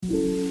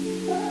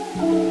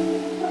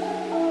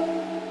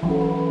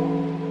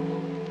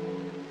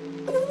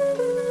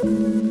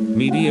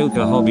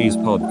Mediocre Hobbies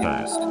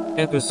Podcast,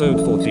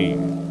 Episode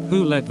 14.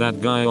 Who let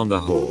that guy on the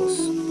horse?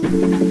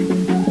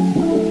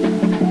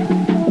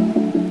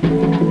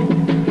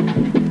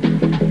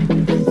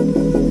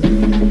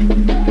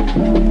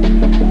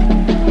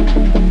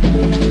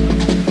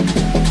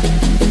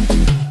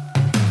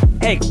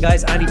 Hey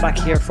guys, Andy back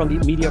here from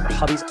the Mediocre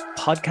Hobbies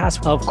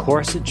Podcast. Of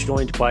course,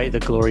 joined by the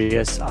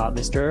glorious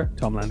Mr.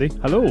 Tom Landy.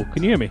 Hello,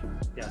 can you hear me?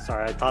 Yeah,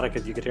 sorry, I thought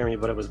you could hear me,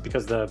 but it was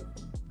because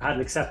I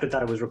hadn't accepted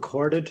that it was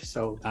recorded,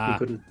 so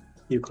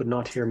you could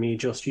not hear me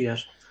just yet.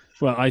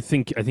 Well, I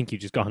think you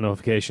just got a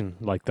notification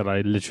like that.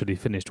 I literally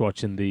finished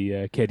watching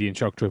the Katie and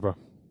Shock Trooper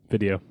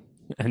video,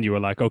 and you were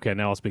like, "Okay,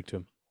 now I'll speak to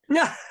him."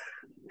 Yeah,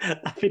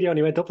 that video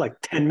only went up like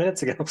 10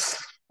 minutes ago.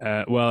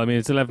 Well, I mean,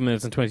 it's 11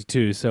 minutes and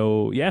 22,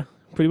 so yeah,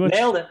 pretty much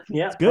Nailed it.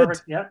 Yeah, it's good.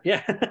 Perfect.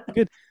 Yeah.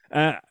 Good.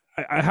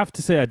 I have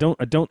to say, I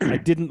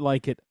didn't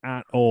like it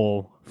at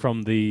all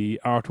from the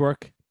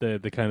artwork,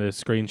 the kind of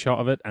screenshot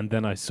of it, and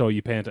then I saw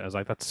you paint it. I was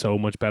like, that's so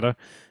much better.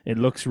 It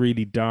looks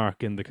really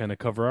dark in the kind of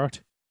cover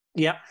art.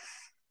 Yeah.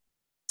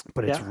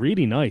 But it's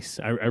really nice.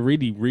 I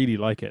really, really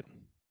like it.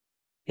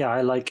 Yeah,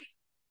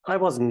 I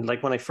wasn't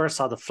like when I first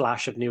saw the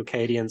flash of new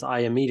Cadians, I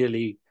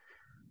immediately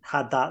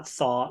had that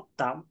thought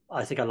that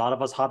I think a lot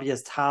of us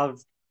hobbyists have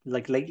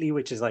like lately,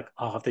 which is like,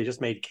 oh, if they just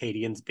made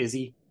Cadians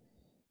busy,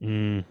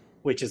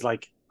 which is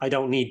like, I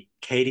don't need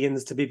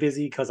Cadians to be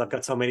busy because I've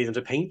got so many of them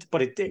to paint,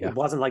 but it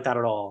wasn't like that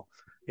at all.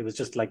 It was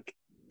just like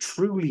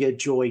truly a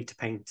joy to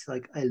paint.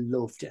 Like I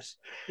loved it.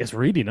 It's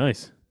really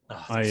nice.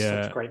 Oh,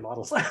 such great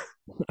models.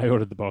 I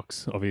ordered the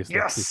box, obviously.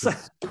 Yes,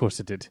 of course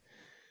it did.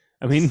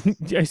 I mean,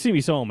 I assume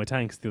you saw all my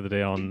tanks the other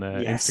day on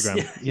Instagram.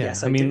 Yeah,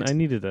 yes, I mean, I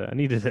needed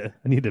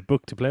a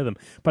book to play them,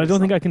 but I don't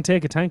think I can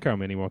take a tank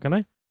army anymore, can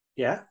I?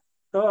 Yeah.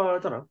 Oh, I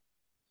don't know.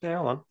 Yeah,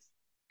 hold on.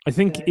 I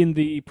think in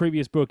the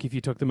previous book, if you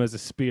took them as a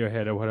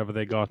spearhead or whatever,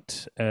 they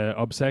got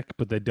obsec,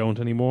 but they don't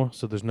anymore.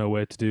 So there's no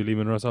way to do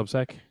Leman Russ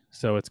obsec.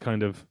 So it's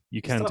kind of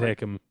you can take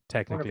them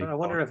technically. I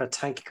wonder if a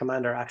tank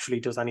commander actually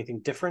does anything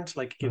different.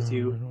 Like gives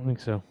you. I don't think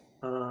so.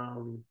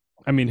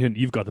 I mean,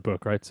 you've got the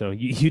book, right? So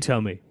you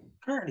tell me.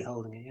 Currently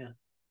holding it,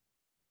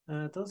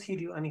 yeah. Does he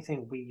do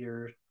anything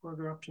weird?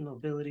 Burger optional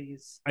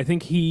abilities. I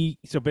think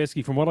so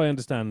basically, from what I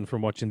understand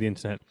from watching the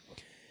internet,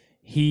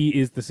 he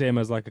is the same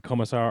as like a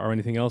commissar or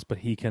anything else, but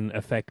he can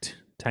affect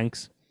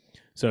tanks.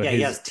 So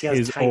he has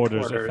his tank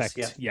orders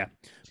affect. Yeah.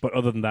 But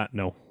other than that,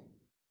 no.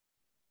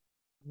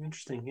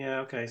 Interesting. Yeah,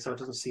 okay. So it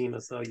doesn't seem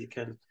as though you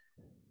can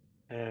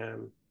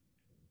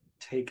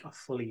take a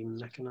fully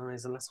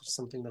mechanized unless there's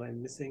something that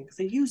I'm missing. Because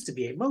it used to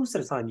be, most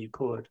of the time you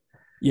could.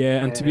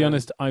 Yeah, and to be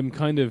honest,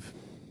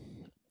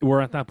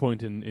 we're at that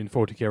point in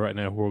 40k right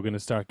now where we're going to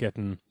start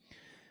getting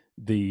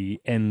the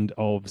end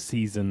of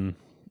season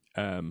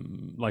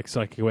like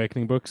Psychic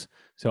Awakening books.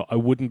 So I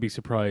wouldn't be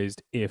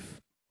surprised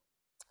if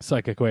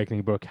Psychic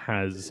Awakening book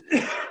has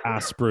a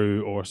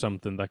sprue or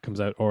something that comes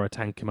out, or a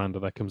tank commander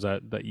that comes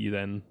out that you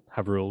then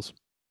have rules.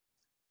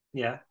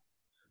 Yeah.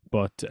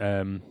 But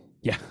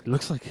yeah,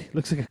 looks like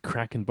a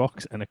cracking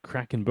box and a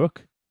cracking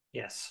book.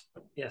 Yes.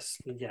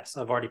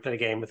 I've already played a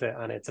game with it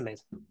and it's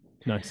amazing.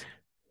 Nice.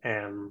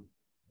 How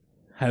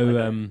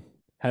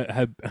I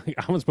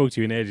haven't spoke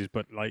to you in ages,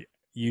 but like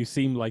you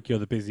seem like you're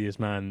the busiest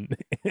man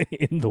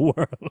in the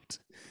world.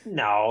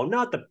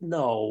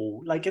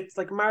 No, like it's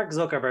like Mark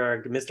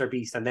Zuckerberg, Mr.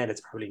 Beast, and then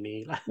it's probably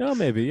me. No,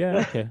 maybe,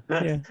 yeah, okay,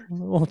 yeah.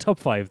 Well, top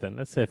 5 then.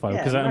 Let's say 5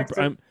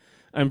 because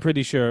I'm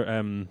pretty sure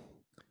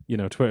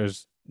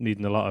Twitter's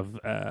needing a lot of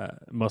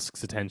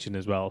Musk's attention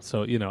as well.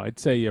 So I'd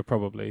say you're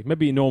probably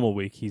maybe a normal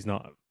week he's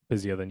not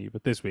busier than you,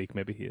 but this week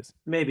maybe he is.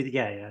 Maybe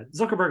yeah.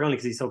 Zuckerberg only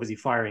because he's so busy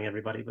firing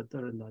everybody, but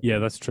yeah,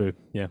 that's true.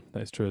 Yeah,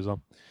 that's true as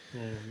well.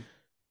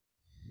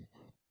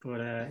 But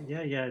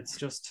it's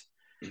just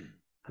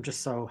I'm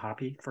just so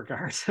happy for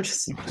Garth.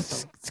 It's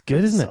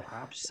good, isn't it?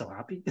 So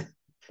happy.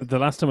 The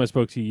last time I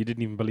spoke to you, you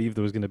didn't even believe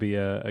there was going to be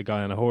a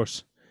guy on a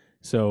horse.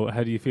 So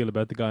how do you feel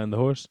about the guy on the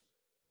horse?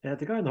 Yeah,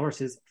 the guy on the horse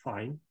is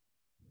fine.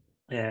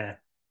 Yeah,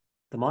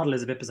 the model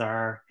is a bit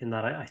bizarre in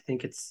that I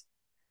think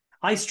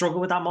I struggle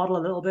with that model a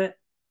little bit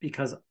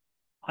because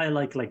I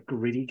like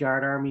gritty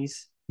guard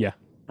armies. Yeah,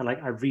 and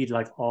I read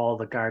like all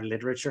the guard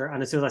literature,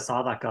 and as soon as I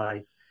saw that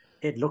guy,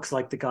 it looks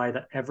like the guy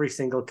that every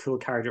single cool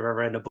character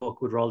ever in a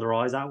book would roll their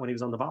eyes at when he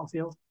was on the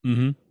battlefield.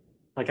 Mm-hmm.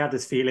 Like I had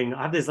this feeling,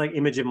 I have this like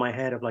image in my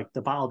head of like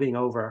the battle being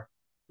over,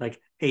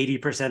 like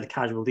 80%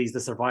 casualties, the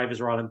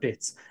survivors are all in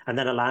bits, and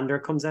then a lander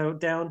comes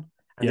out down,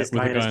 and this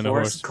guy and his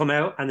horse come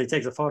out, and he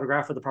takes a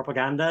photograph of the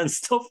propaganda and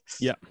stuff.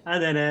 Yeah,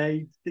 and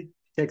then he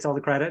takes all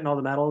the credit and all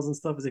the medals and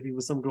stuff as if he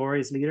was some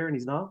glorious leader, and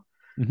he's not.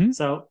 Mm-hmm.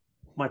 So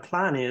my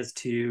plan is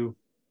to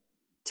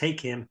take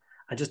him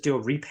and just do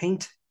a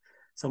repaint.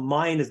 So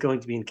mine is going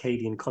to be in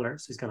Cadian color.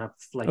 So he's going to have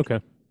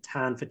like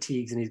tan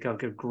fatigues, and he's got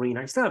good green.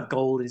 He still have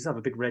gold. He still have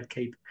a big red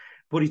cape,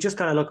 but he just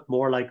kind of look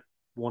more like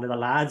one of the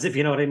lads, if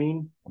you know what I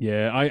mean.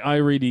 Yeah,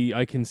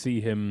 I can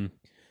see him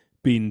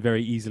being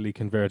very easily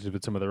converted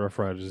with some of the Rough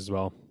Riders as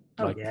well.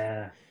 Oh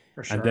yeah,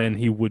 for sure. And then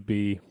he would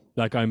be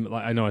Like I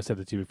know I said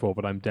it to you before,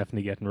 but I'm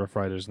definitely getting Rough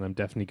Riders, and I'm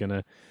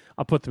definitely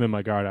I'll put them in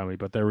my guard army,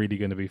 but they're really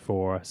gonna be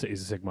for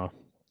Cities of Sigmar,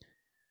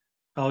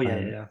 Oh yeah, yeah,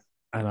 and yeah,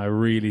 I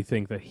really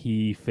think that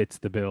he fits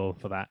the bill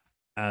for that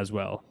as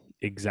well.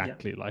 yeah.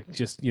 Exactly, like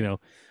just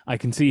I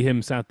can see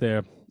him sat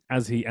there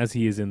as he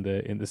is in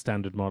the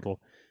standard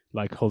model,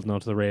 like holding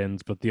onto the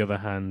reins, but the other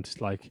hand,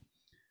 like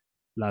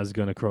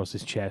gun across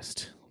his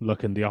chest,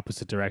 looking the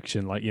opposite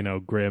direction, like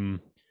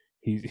grim.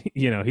 He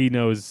he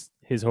knows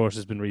his horse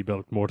has been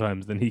rebuilt more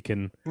times than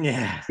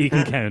Yeah. he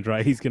can count,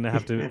 right? He's gonna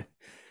have to.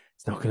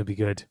 It's not gonna be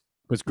good.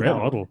 But it's a great No,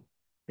 model.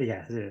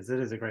 yeah, it is. It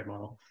is a great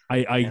model.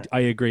 I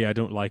agree. I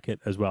don't like it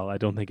as well. I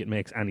don't think it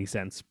makes any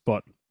sense.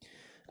 But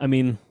I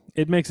mean,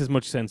 it makes as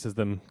much sense as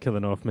them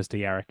killing off Mister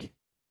Yarrick.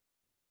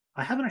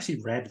 I haven't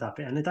actually read that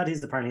bit, and that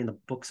is apparently in the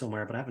book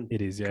somewhere, but I haven't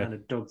It is, yeah. kind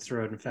of dug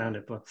through it and found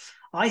it. But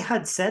I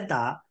had said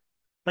that,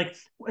 like,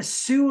 as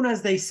soon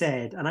as they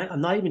said, and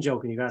I'm not even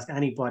joking, you can ask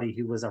anybody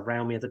who was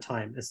around me at the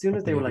time, as soon I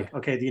as they were believe you. like,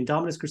 okay, the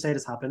Indominus Crusade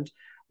has happened,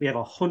 we have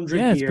a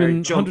Yeah, it's 100-year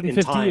been jump in 150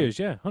 time. years.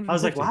 Yeah, I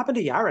was like, 150. what happened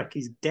to Yarrick?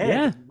 He's dead.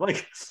 Yeah.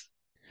 Like,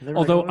 they were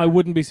like, Although oh, I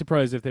wouldn't be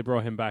surprised if they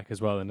brought him back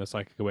as well in a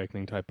Psychic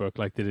Awakening type book,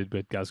 like they did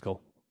with Gazkul.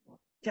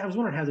 yeah, I was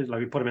wondering how they like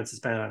we put him in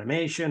suspended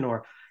animation,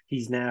 or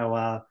he's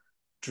now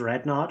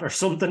Dreadnought or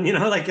something,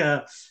 like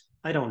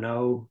I don't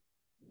know,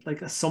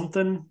 like a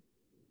something.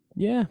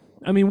 Yeah,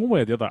 I mean, one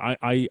way or the other,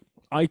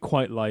 I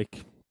quite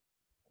like.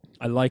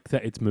 I like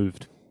that it's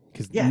moved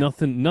because Yeah,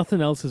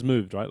 nothing else has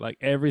moved, right? Like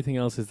everything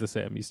else is the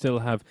same. You still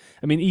have,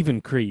 I mean,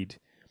 even Creed.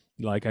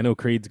 Like I know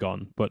Creed's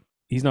gone, but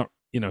he's not.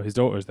 His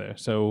daughter's there,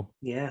 so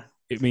yeah.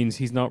 it means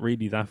he's not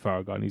really that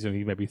far gone. He's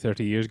only maybe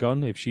 30 years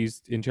gone if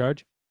she's in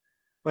charge.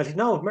 Well,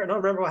 no, not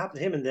remember what happened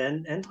to him in the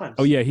end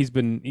Oh times. yeah,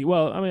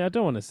 well, I mean, I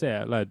don't want to say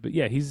it out loud, but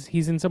yeah,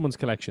 he's in someone's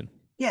collection.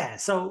 Yeah,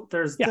 so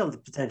there's Yeah, still the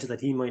potential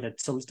that he might at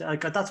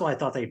like that's why I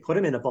thought they put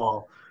him in a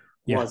ball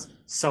yeah. was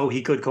so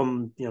he could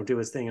come, do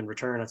his thing and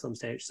return at some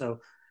stage. So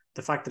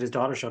the fact that his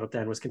daughter showed up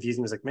then was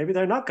confusing. It was like maybe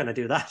they're not going to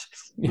do that.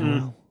 Yeah,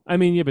 well, I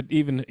mean, yeah, but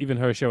even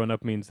her showing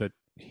up means that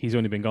he's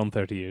only been gone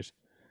 30 years.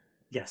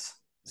 Yes.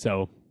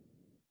 So,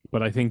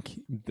 but I think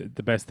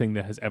the best thing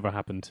that has ever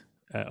happened,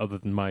 other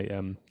than my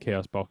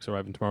Chaos box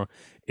arriving tomorrow,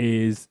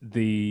 is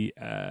the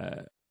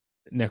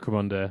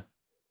Necromunda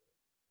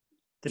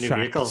The new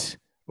tract. vehicle.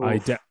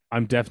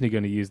 I'm definitely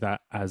going to use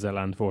that as a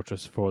land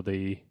fortress for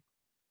the.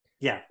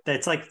 Yeah,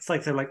 it's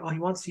like they're like, oh, he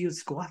wants to use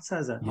squats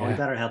as a. Oh, we Yeah.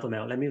 better help him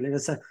out.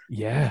 Let's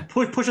Yeah,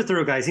 push it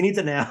through, guys. He needs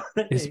it now.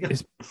 There it's you go.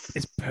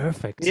 it's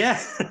perfect. Yeah.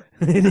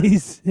 It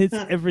is. It's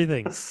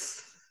everything.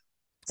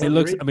 So It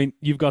looks. I mean,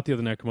 you've got the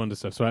other Necromunda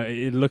stuff, so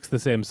it looks the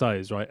same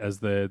size, right, as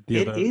the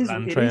it other is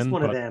land it train. is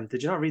one of but them.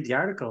 Did you not read the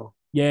article?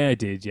 yeah, I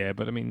did. Yeah,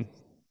 but I mean,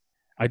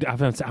 I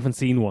haven't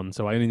seen one,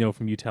 so I only know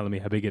from you telling me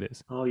how big it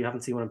is. Oh, you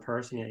haven't seen one in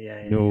person yet?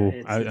 Yeah. No,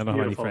 It's I don't have any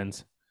beautiful.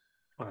 friends.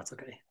 Oh, that's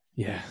okay.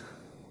 Yeah,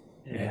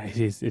 yeah, it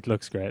is. It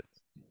looks great.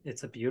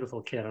 It's a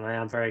beautiful kit, and I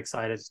am very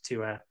excited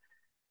to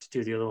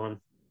do the other one at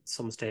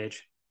some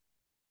stage.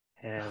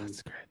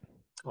 That's great.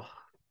 Oh,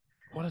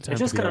 What a it's time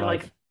just to be gonna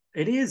alive. like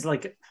it is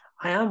like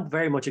I am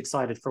very much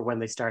excited for when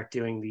they start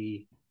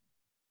doing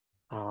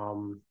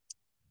um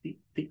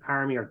the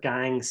army or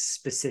gang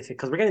specific,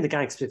 because we're getting the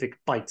gang specific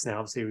bikes now.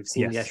 Obviously, we've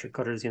seen the Yes. Escher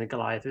Cutters,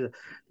 Goliath, the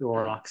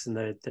Orlocks, and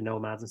the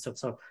Nomads and stuff.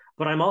 So,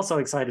 but I'm also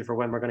excited for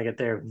when we're going to get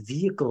their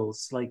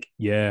vehicles, like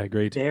Yeah,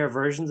 agreed. their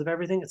versions of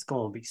everything. It's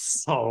going to be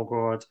so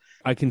good.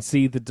 I can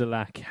see the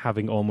Delac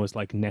having almost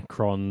like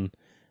Necron,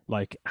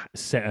 like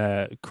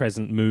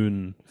crescent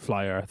moon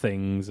flyer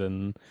things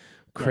and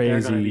Yeah,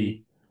 they're going to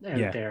crazy, be out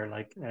yeah, there,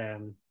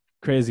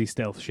 crazy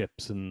stealth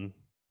ships and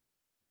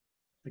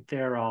like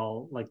they're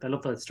all like I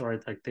love that story.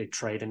 Like they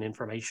trade in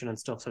information and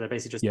stuff. So they're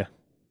basically just yeah.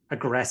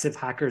 aggressive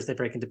hackers. They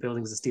break into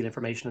buildings and steal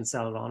information and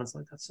sell it on. It's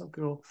like that's so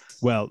cool.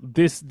 Well,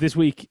 this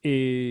week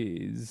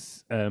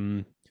is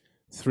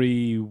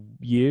 3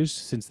 years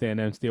since they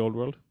announced the old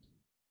world.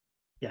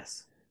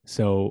 Yes.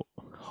 So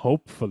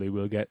hopefully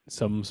we'll get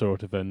some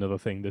sort of another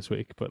thing this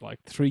week. But like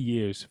 3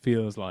 years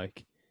feels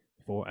like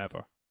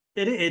forever.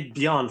 It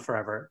beyond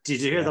forever.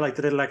 Did you hear Yeah.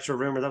 the little extra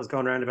rumor that was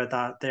going around about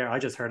that there? I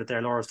just heard it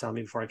there. Laura was telling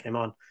me before I came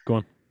on. Go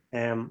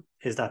on.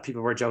 Is that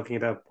people were joking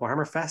about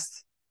Warhammer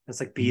Fest? It's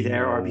like be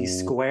there or be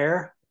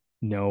square.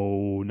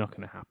 No, not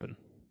going to happen.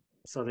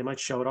 So they might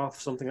show it off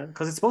something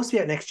because it's supposed to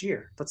be out next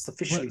year. That's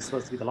officially Well,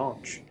 supposed to be the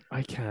launch.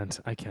 I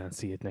can't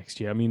see it next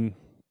year. I mean,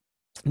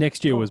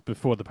 next year was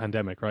before the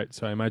pandemic, right?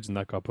 So I imagine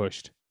that got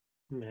pushed.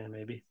 Yeah,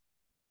 maybe.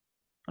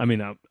 I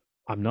mean,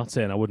 I'm not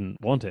saying I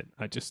wouldn't want it.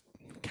 I just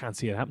can't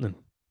see it happening.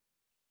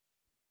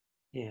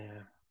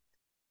 Yeah.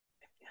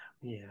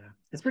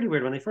 It's pretty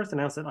weird. When they first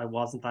announced it, I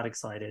wasn't that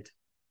excited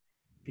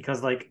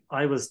because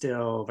I was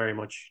still very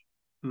much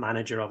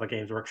manager of a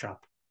Games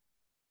Workshop.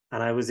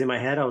 And I was in my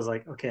head, I was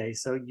like, okay,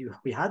 so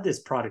we had this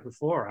product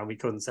before and we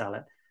couldn't sell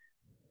it.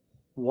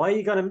 Why are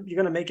you're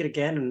gonna make it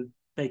again and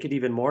make it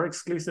even more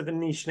exclusive and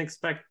niche and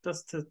expect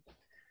us to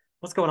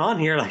what's going on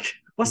here? Like,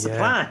 what's the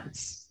plan?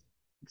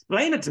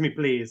 Explain it to me,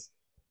 please.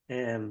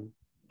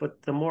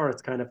 But the more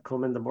it's kind of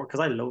coming, the more because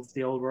I love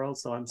the old world,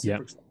 so I'm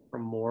super excited for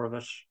more of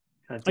it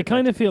I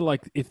kind of feel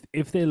like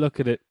if they look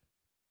at it,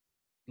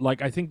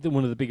 like I think that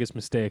one of the biggest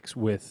mistakes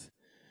with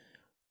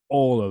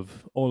all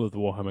of the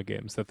Warhammer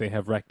games that they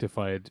have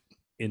rectified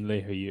in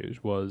later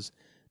years was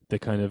the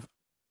kind of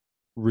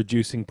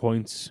reducing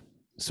points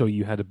so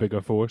you had a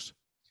bigger force.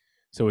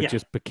 So it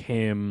just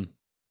became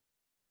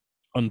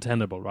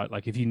untenable, right?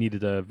 Like if you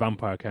needed a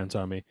vampire count's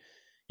army,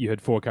 you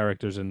had 4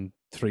 characters and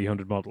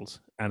 300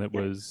 models, and it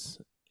was,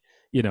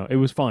 it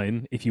was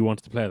fine if you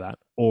wanted to play that,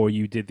 or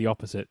you did the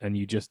opposite and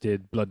you just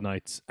did Blood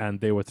Knights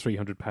and they were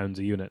 £300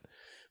 a unit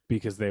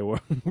because they were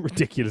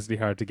ridiculously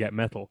hard to get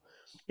metal.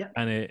 Yeah.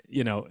 And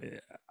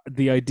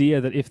the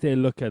idea that if they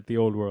look at the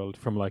old world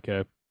from like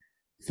a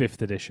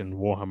 5th edition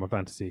Warhammer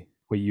Fantasy,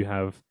 where you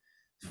have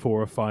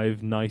 4 or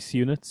 5 nice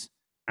units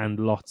and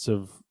lots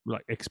of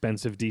like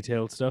expensive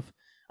detailed stuff,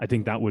 I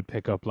think that would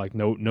pick up like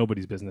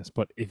nobody's business.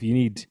 But if you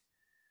need,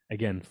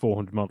 again,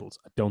 400 models,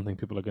 I don't think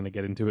people are going to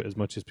get into it as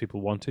much as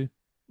people want to.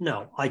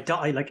 No, I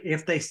don't. Like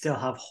if they still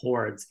have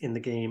hordes in the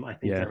game, I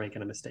think they're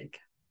making a mistake.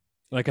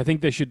 Like I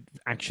think they should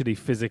actually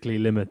physically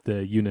limit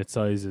the unit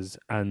sizes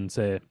and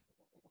say,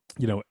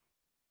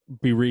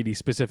 be really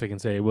specific and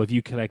say, well, if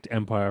you collect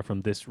Empire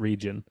from this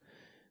region,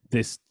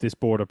 this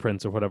border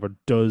prince or whatever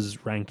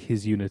does rank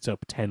his units up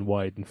 10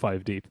 wide and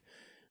 5 deep,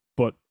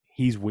 but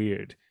he's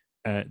weird.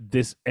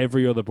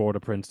 Every other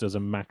border prince does a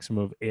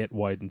maximum of 8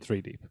 wide and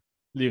 3 deep.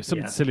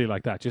 Something silly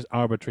like that, just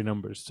arbitrary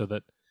numbers so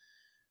that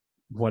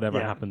whatever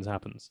happens.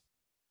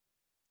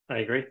 I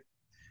agree.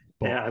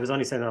 But, I was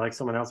only saying that like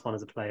someone else wanted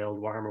to play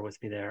old Warhammer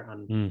with me there,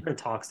 and we're in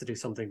talks to do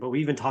something. But we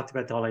even talked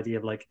about the whole idea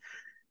of like,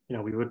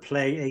 we would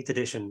play 8th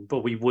edition,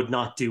 but we would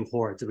not do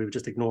hordes. We would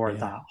just ignore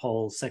that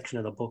whole section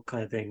of the book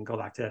kind of thing. Go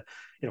back to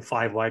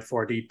 5 wide,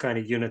 4 deep kind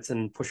of units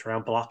and push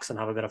around blocks and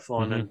have a bit of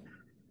fun. And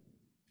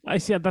I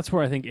see that's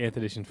where I think 8th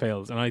edition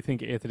fails, and I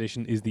think 8th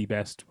edition is the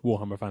best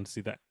Warhammer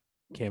Fantasy that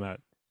came out.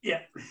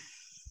 Yeah,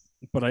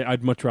 but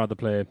I'd much rather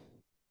play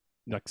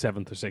like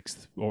 7th or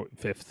 6th or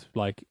 5th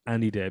like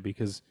any day,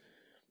 because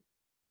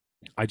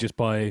I just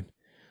buy,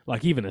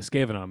 like, even a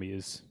Skaven army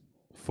is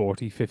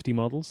 40, 50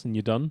 models and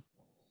you're done.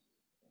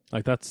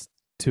 Like that's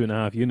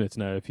 2.5 units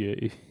now if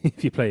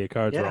you play your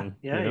cards wrong.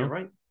 Yeah, you're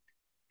right.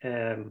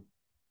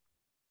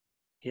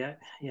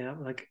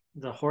 Like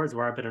the hordes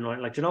were a bit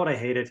annoying. Like, do you know what I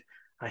hated?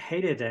 I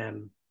hated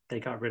they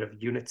got rid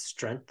of unit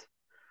strength.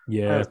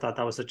 I always thought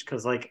that was such,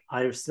 because like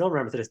I still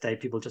remember to this day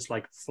people just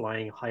like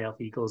flying high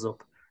elf eagles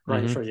up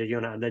right in front of your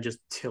unit and then just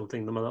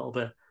tilting them a little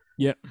bit.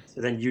 Yeah.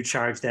 So then you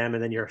charge them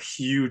and then your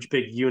huge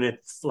big unit,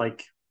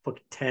 like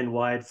fucking 10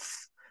 wide,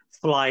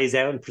 flies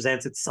out and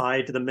presents its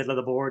side to the middle of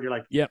the board. You're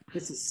like,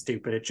 this is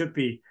stupid. It should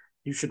be,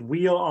 you should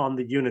wheel on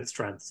the unit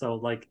strength. So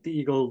like the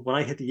eagle, when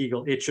I hit the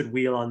eagle, it should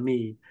wheel on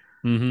me.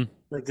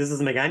 Like this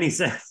doesn't make any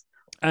sense.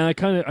 And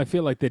I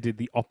feel like they did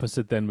the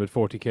opposite then with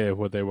 40k,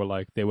 where they were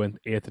like, they went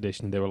 8th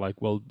edition, they were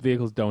like, well,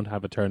 vehicles don't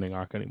have a turning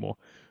arc anymore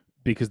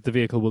because the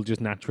vehicle will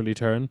just naturally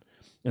turn.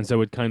 And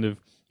so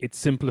it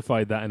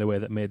simplified that in a way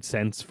that made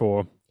sense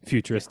for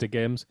futuristic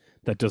games.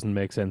 That doesn't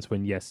make sense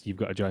when, yes, you've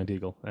got a giant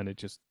eagle and it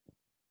just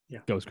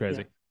goes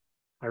crazy.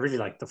 I really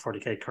like the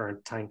 40k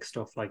current tank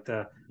stuff, like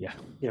the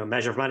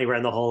measure from anywhere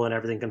in the hole and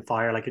everything can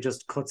fire. Like it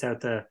just cuts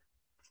out the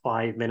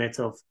 5 minutes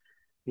of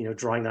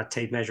drawing that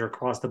tape measure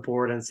across the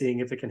board and seeing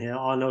if it can hit.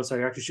 Oh no,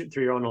 sorry, you're actually shooting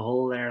through your own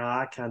hole there.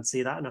 I can't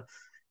see that. No,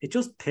 it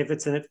just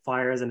pivots and it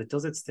fires and it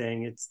does its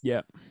thing. It's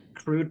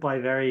crewed by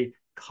very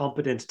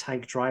competent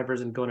tank drivers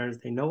and gunners.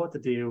 They know what to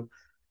do.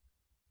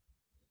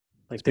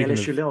 Like they'll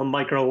issue little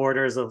micro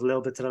orders of a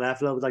little bit to the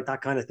left, a little bit like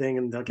that kind of thing,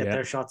 and they'll get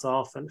their shots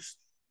off. And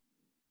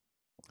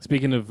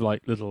speaking of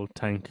like little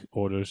tank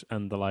orders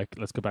and the like,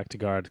 let's go back to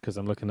Guard, because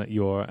I'm looking at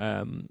your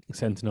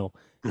Sentinel.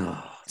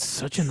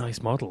 Such a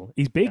nice model.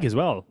 He's big as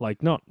well.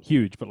 Like not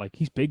huge, but like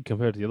he's big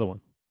compared to the other one.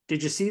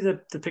 Did you see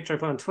the picture I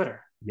put on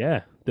Twitter?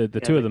 Yeah, the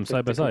two of them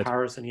side by side.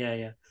 Comparison,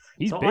 yeah.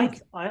 He's big.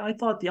 I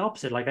thought the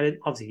opposite. Like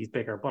obviously he's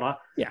bigger, but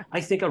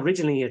I think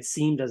originally it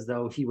seemed as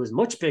though he was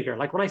much bigger.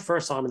 Like when I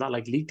first saw him in that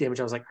like leaked image,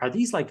 I was like, are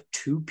these like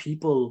 2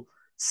 people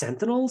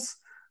Sentinels?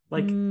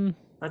 Like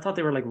I thought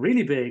they were like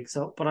really big.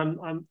 So, but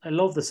I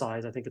love the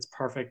size. I think it's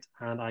perfect,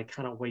 and I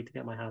cannot wait to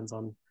get my hands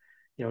on,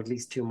 at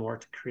least 2 more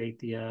to create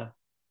the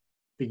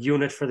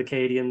unit for the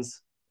Cadians.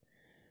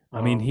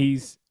 I mean,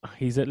 he's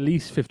at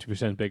least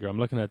 50% bigger. I'm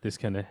looking at this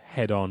kind of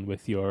head on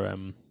with your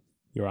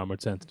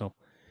Armored Sentinel.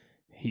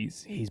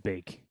 He's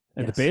big,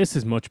 and the base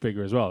is much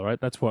bigger as well,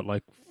 right? That's what,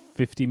 like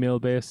 50 mil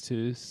base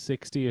to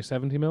 60 or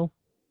 70 mil.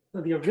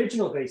 So the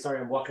original base. Sorry,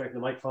 I'm walking out the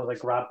microphone. I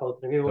grab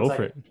both of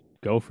them.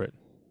 Go for it.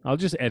 I'll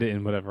just edit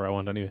in whatever I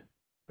want anyway.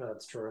 Oh,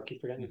 that's true. I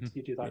keep forgetting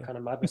you do that kind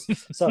of madness.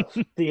 So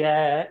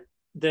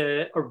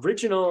the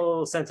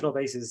original Sentinel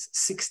base is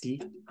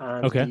 60,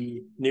 and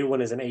the new one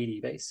is an 80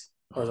 base,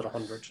 or is it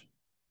 100?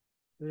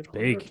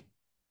 Big.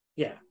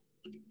 Yeah.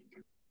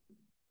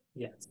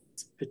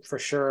 It's for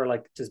sure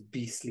like just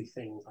beastly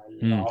things. I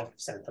love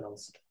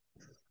Sentinels.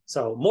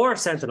 So more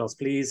Sentinels,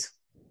 please.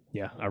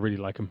 Yeah, I really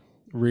like them.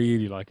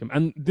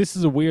 And this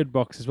is a weird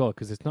box as well,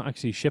 because it's not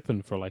actually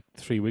shipping for like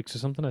 3 weeks or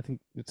something. I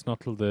think it's not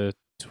till the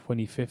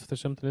 25th or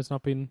something. It's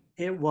not been.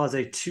 It was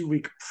a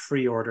 2-week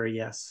pre-order,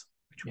 yes,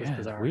 which was Yeah, it's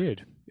bizarre.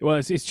 weird. Well,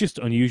 it's just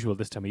unusual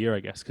this time of year, I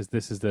guess, because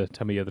this is the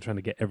time of year they're trying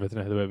to get everything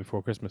out of the way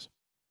before Christmas.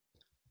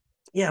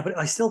 Yeah, but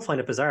I still find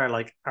it bizarre.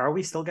 Like, are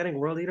we still getting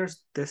World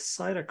Eaters this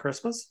side of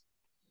Christmas?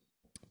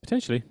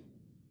 Potentially.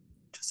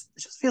 It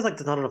just feels like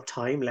there's not enough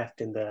time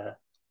left in the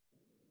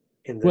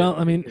Well,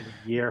 I mean, in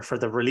the year for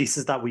the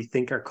releases that we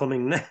think are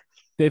coming.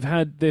 they've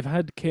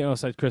had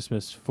Chaos at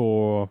Christmas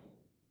for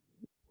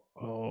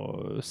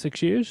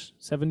 6 years,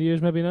 7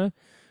 years maybe now,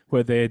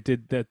 where they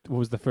did that. What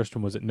was the first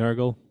one? Was it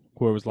Nurgle?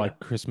 Where it was like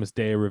Christmas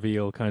Day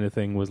reveal kind of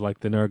thing, was like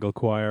the Nurgle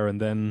choir,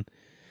 and then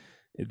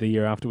the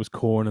year after was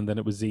Korn, and then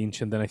it was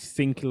Zinch, and then I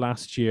think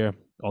last year,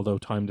 although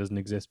time doesn't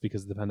exist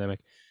because of the pandemic,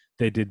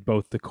 they did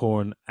both the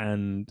Korn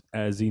and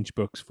Zinch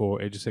books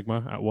for Age of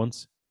Sigmar at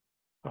once.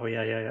 Oh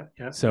yeah.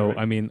 So Right.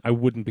 I mean, I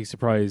wouldn't be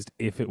surprised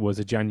if it was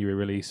a January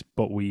release,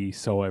 but we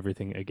saw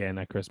everything again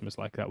at Christmas.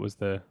 Like that was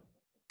the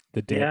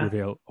date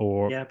reveal,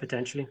 or Yeah,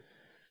 potentially.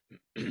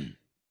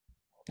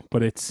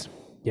 but it's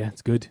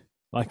good.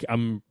 Like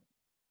I'm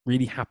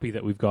really happy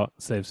that we've got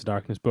Slaves to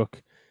Darkness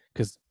book,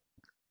 because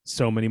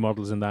so many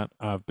models in that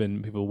have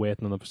been people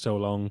waiting on them for so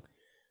long.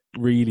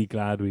 Really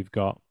glad we've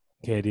got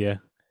Cadia.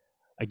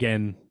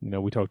 Again,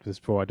 we talked about this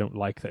before. I don't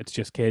like that it's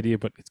just Cadia,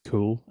 but it's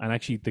cool. And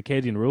actually, the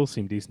Cadian rules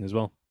seem decent as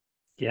well.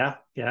 Yeah.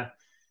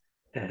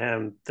 I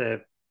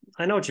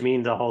know what you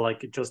mean, the whole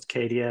like just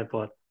Cadia,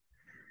 but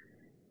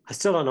I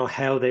still don't know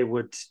how they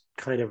would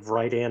kind of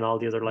write in all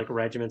the other like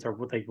regiments, or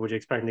would you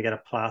expect them to get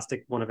a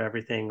plastic one of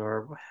everything,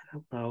 or I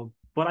don't know.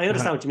 But I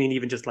understand what you mean,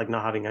 even just like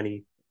not having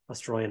any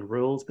Australian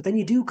rules. But then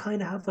you do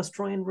kind of have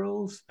Australian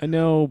rules. I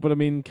know, but I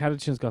mean,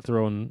 Catachin's got their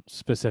own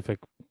specific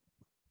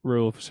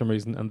rule for some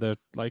reason, and they're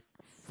like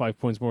 5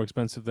 points more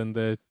expensive than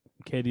the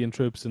Cadian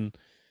troops, and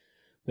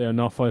they are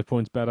not 5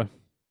 points better.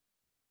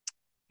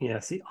 Yeah,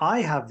 see,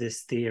 I have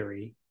this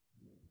theory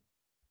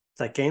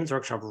that Games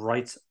Workshop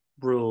writes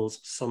rules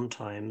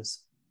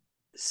sometimes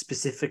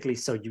specifically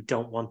so you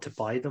don't want to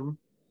buy them.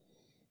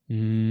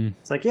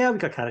 It's like, yeah, we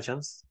got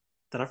Catachans.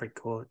 They're not very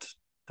good.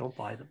 Don't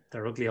buy them.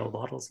 They're ugly old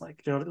models.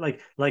 Like,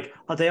 like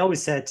they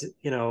always said,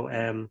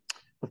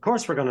 of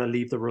course we're going to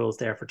leave the rules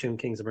there for Tomb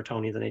Kings and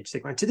Bretonnians and Age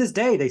of Sigmar. And to this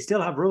day, they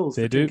still have rules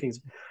for Tomb Kings.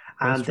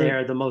 And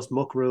they're the most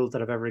muck rules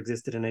that have ever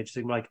existed in Age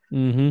of Sigmar.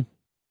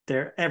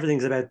 Like,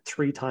 everything's about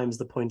 3 times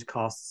the point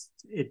costs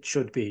it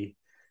should be.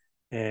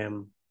 Do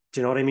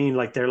you know what I mean?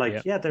 Like, they're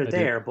like, they're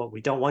there, but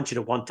we don't want you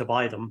to want to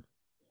buy them,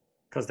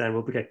 because then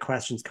we'll get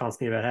questions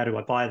constantly about how do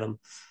I buy them.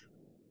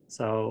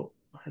 So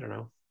I don't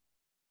know.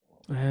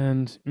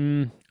 And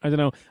I don't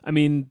know. I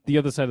mean, the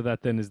other side of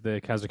that then is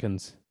the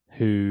Kazakans,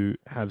 who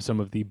have some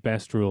of the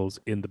best rules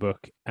in the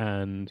book,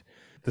 and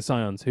the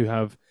Scions, who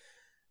have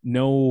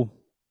no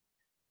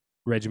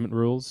regiment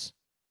rules.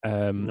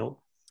 No.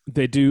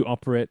 They do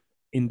operate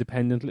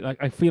independently. Like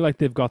I feel like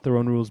they've got their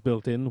own rules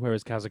built in,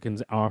 whereas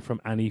Kazakans are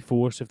from any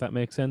force, if that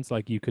makes sense.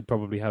 Like you could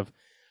probably have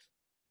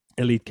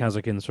elite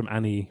Kazakans from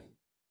any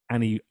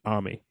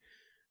army,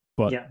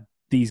 but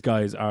these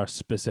guys are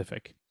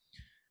specific,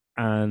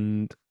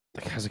 and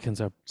the Kazakans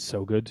are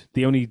so good.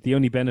 The only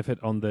benefit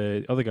on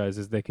the other guys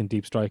is they can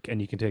deep strike, and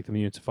you can take them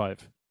units of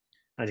 5.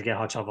 And you get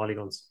hot shot volley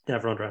guns.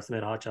 Never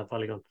underestimate a hot shot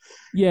volley gun.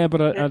 Yeah,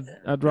 but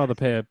I'd rather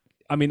pay.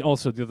 I mean,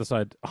 also the other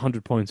side,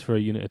 100 points for a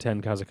unit of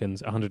 10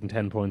 Kazakans,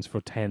 110 points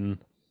for 10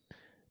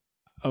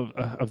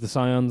 of the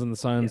Scions, and the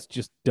Scions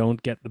just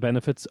don't get the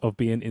benefits of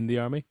being in the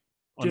army.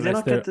 Do they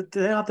not get do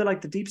they have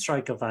the deep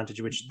strike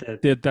advantage, which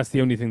that's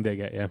the only thing they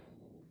get, yeah.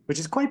 Which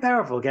is quite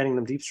powerful, getting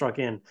them deep strike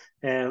in.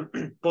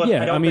 But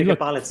yeah, I don't think it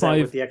balances out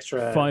with the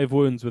extra 5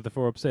 wounds with the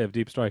 4-up save,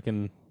 deep strike,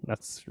 and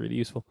that's really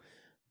useful.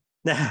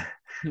 I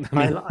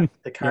mean,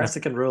 the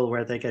Karsakan rule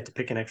where they get to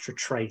pick an extra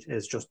trait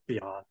is just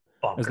beyond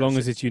bonkers. As long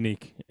as it's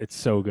unique, it's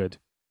so good.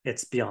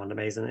 It's beyond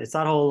amazing. It's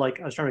that whole,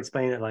 like, I was trying to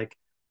explain it, like,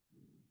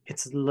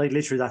 it's like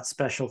literally that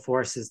special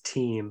forces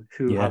team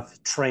who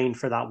have trained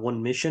for that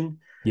one mission.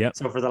 Yeah.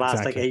 So for the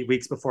last like 8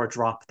 weeks before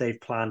drop,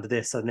 they've planned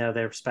this, and now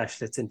they're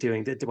specialists in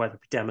doing whether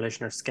it be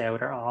demolition or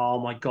scout. Or oh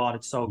my god,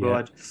 it's so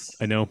good.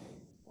 I know.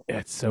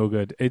 It's so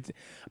good.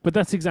 But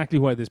that's exactly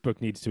why this book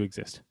needs to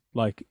exist.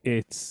 Like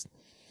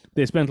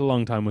they spent a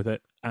long time with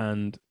it,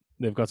 and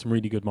they've got some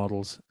really good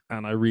models,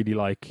 and I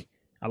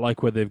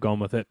like where they've gone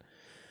with it.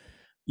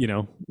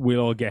 We'll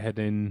all get it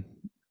in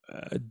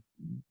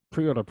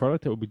pre-order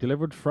product that will be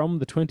delivered from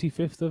the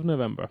 25th of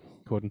November,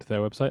 according to their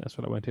website. That's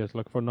what I went here to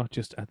look for, not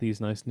just at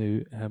these nice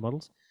new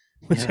models,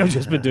 which I've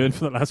just been doing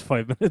for the last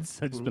 5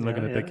 minutes. I've just been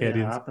looking at the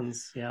Cadians. It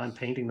happens. Yeah, I'm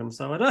painting them,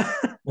 so I don't.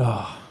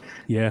 Oh,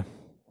 yeah.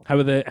 How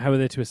are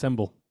they to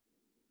assemble?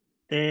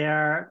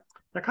 They're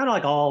kind of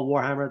like all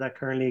Warhammer that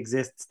currently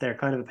exists. They're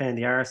kind of a pain in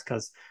the arse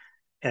because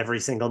every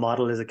single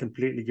model is a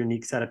completely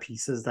unique set of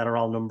pieces that are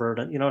all numbered.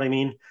 And you know what I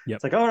mean? Yep.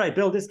 It's like, all right,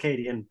 build this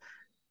Cadian.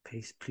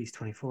 Please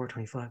 24,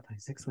 25,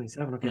 26,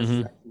 27.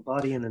 Okay,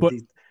 body, and then but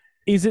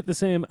is it the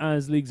same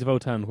as Leagues of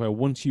Votann, where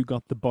once you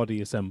got the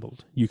body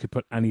assembled, you could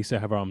put any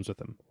set of arms with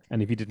them?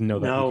 And if you didn't know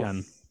that, you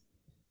can.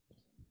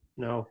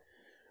 No.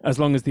 As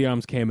long as the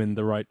arms came in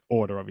the right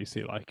order,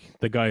 obviously. Like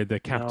the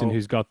captain No.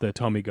 who's got the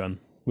Tommy gun,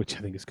 which I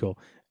think is cool.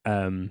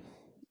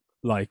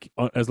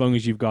 As long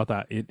as you've got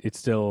that, it's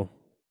still.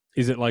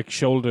 Is it like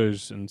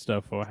shoulders and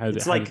stuff, or how?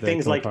 It's how like do they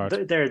things come like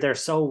apart? they're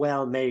so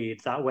well made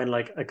that when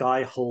like a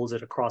guy holds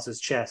it across his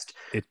chest,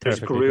 It there's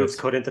perfectly grooves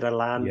fits. cut into the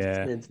land,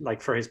 Yeah.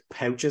 like for his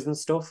pouches and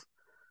stuff.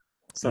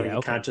 So Yeah. you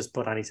Okay. can't just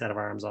put any set of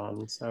arms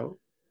on. So,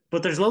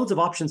 but there's loads of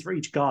options for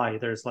each guy.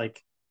 There's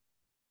like,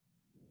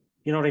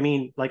 you know what I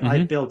mean? Like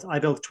Mm-hmm. I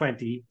built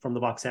 20 from the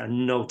box set,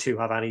 and no two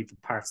have any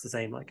parts the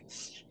same. Like,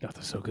 Oh,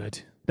 that's so good.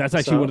 That's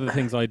actually one so of the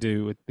things I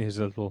do with his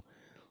little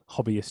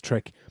hobbyist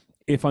trick.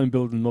 If I'm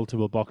building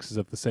multiple boxes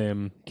of the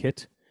same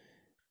kit,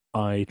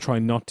 I try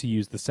not to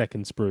use the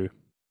second sprue.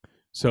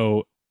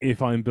 So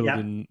if I'm yeah,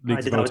 building I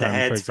Leagues did of that with the Votann, for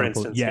heads, for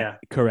example, instance. yeah, Yeah,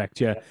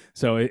 correct, yeah. yeah,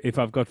 So if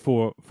I've got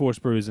four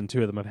sprues and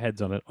two of them have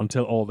heads on it,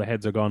 until all the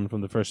heads are gone from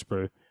the first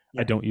sprue, I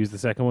yeah. don't use the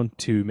second one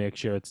to make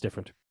sure it's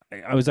different.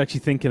 I was actually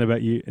thinking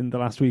about you in the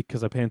last week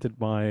because I painted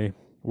my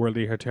World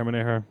Eater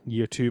Terminator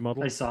Year 2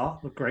 model. I saw.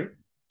 Look great.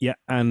 Yeah,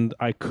 and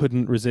I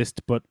couldn't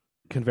resist but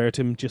convert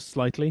him just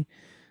slightly.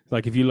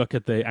 Like if you look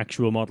at the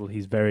actual model,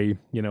 he's very,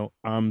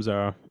 arms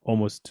are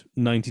almost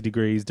 90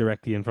 degrees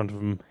directly in front of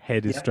him,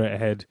 head is Yeah. straight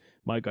ahead.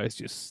 My guy's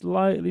just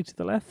slightly to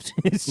the left.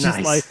 It's just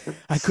Nice. like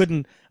I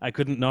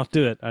couldn't not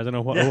do it. I don't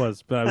know what it Yeah.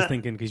 was, but I was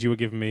thinking because you were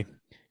giving me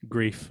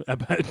grief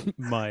about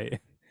my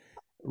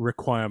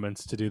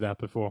requirements to do that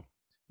before.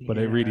 But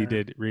it really Yeah.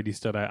 did, really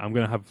stood out. I'm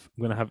gonna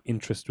have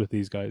interest with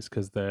these guys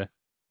because I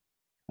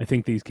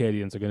think these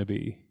Cadians are going to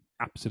be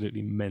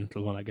absolutely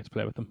mental when I get to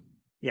play with them.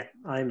 Yeah,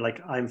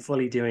 I'm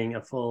fully doing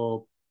a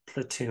full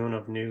platoon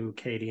of new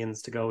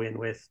Cadians to go in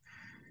with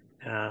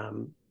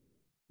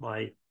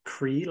my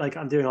Kree. Like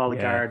I'm doing all the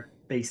Yeah. guard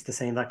base the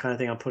same, that kind of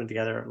thing. I'm putting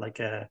together like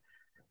a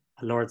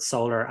Lord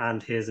Solar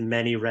and his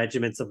many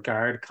regiments of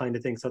guard kind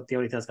of thing. So the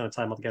only thing that's going to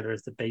tie them all together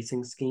is the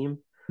basing scheme,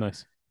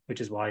 Nice. which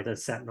is why the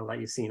Sentinel that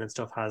you've seen and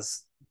stuff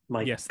has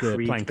my Yes, the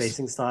Krieg planks.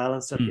 basing style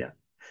and stuff. Hmm. Yeah.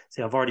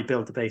 See, I've already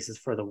built the bases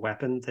for the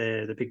weapon,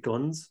 the big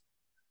guns,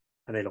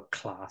 and they look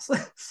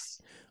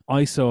class.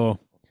 I saw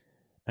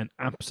an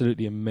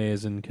absolutely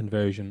amazing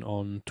conversion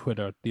on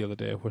Twitter the other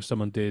day where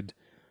someone did,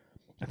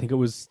 I think it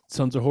was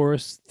Sons of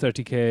Horus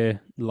 30k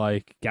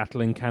like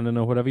Gatling cannon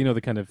or whatever,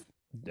 the kind of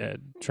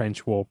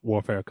trench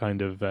warfare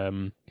kind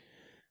of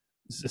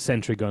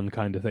sentry gun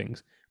kind of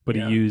things. But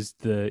Yeah. he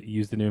used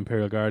the new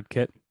Imperial Guard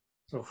kit,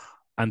 Ugh.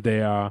 and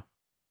they are.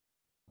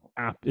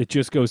 It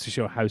just goes to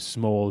show how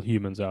small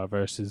humans are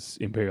versus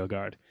Imperial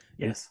Guard.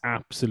 Yes. It's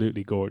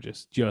absolutely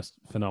gorgeous, just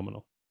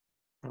phenomenal.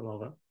 I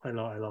love it. I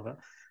love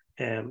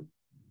it.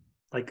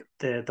 Like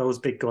those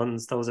big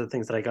guns, those are the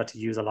things that I got to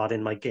use a lot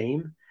in my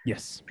game.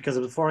 Yes. Because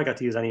before I got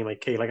to use any of my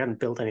K, like I hadn't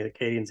built any of the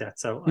Cadians yet,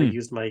 so I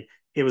used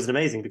it was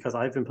amazing because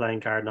I've been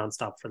playing Guard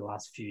nonstop for the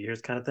last few years,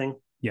 kind of thing.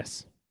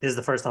 Yes. This is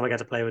the first time I got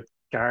to play with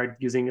Guard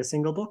using a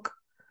single book.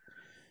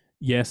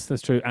 Yes,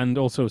 that's true, and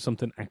also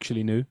something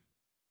actually new.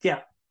 Yeah,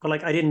 but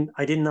like I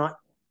did not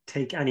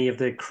take any of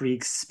the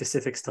Krieg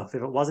specific stuff.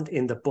 If it wasn't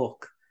in the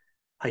book,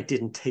 I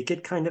didn't take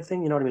it, kind of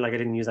thing. You know what I mean? Like I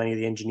didn't use any of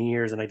the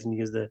engineers, and I didn't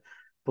use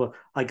but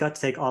I got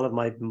to take all of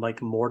my like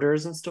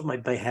mortars and stuff,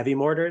 my heavy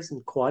mortars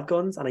and quad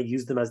guns, and I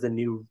used them as the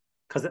new,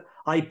 because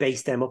I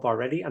based them up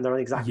already, and they're on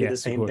exactly the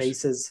same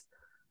bases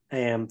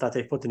that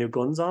they put the new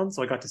guns on.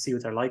 So I got to see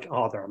what they're like.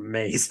 Oh, they're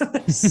amazing.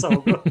 They're so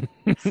good.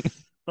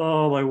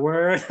 Oh my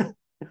word.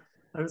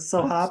 I was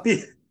so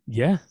happy.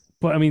 Yeah.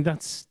 But I mean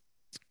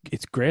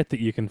it's great that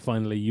you can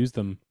finally use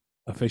them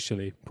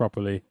officially,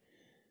 properly.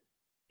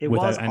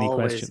 Without any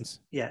questions.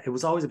 Yeah, it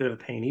was always a bit of a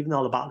pain. Even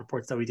all the battle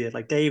reports that we did,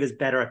 like Dave is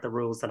better at the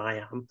rules than I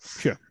am.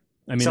 Sure.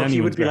 I mean, so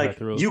he would be better like, at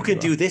the rules "You than can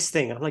you do are." this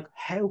thing." And I'm like,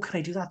 "How can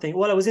I do that thing?"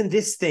 Well, I was in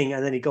this thing,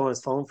 and then he'd go on his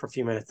phone for a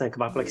few minutes, then come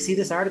back, like, "See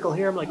this article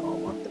here?" I'm like, "Oh,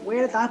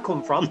 where did that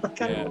come from? Like,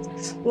 Yeah.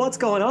 what's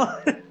going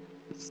on?"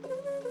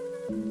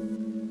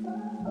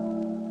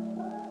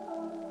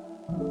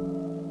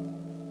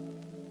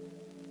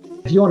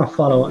 If you want to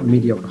follow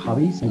Mediocre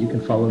Hobbies, you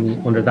can follow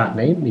me under that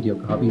name,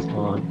 Mediocre Hobbies,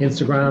 on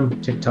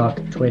Instagram, TikTok,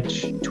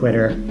 Twitch,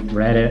 Twitter,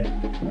 Reddit,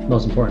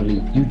 most importantly,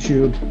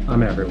 YouTube.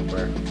 I'm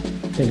everywhere.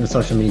 Think of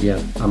social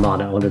media, I'm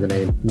on it under the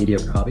name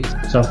Mediocre Hobbies.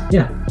 So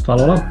yeah,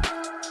 follow along.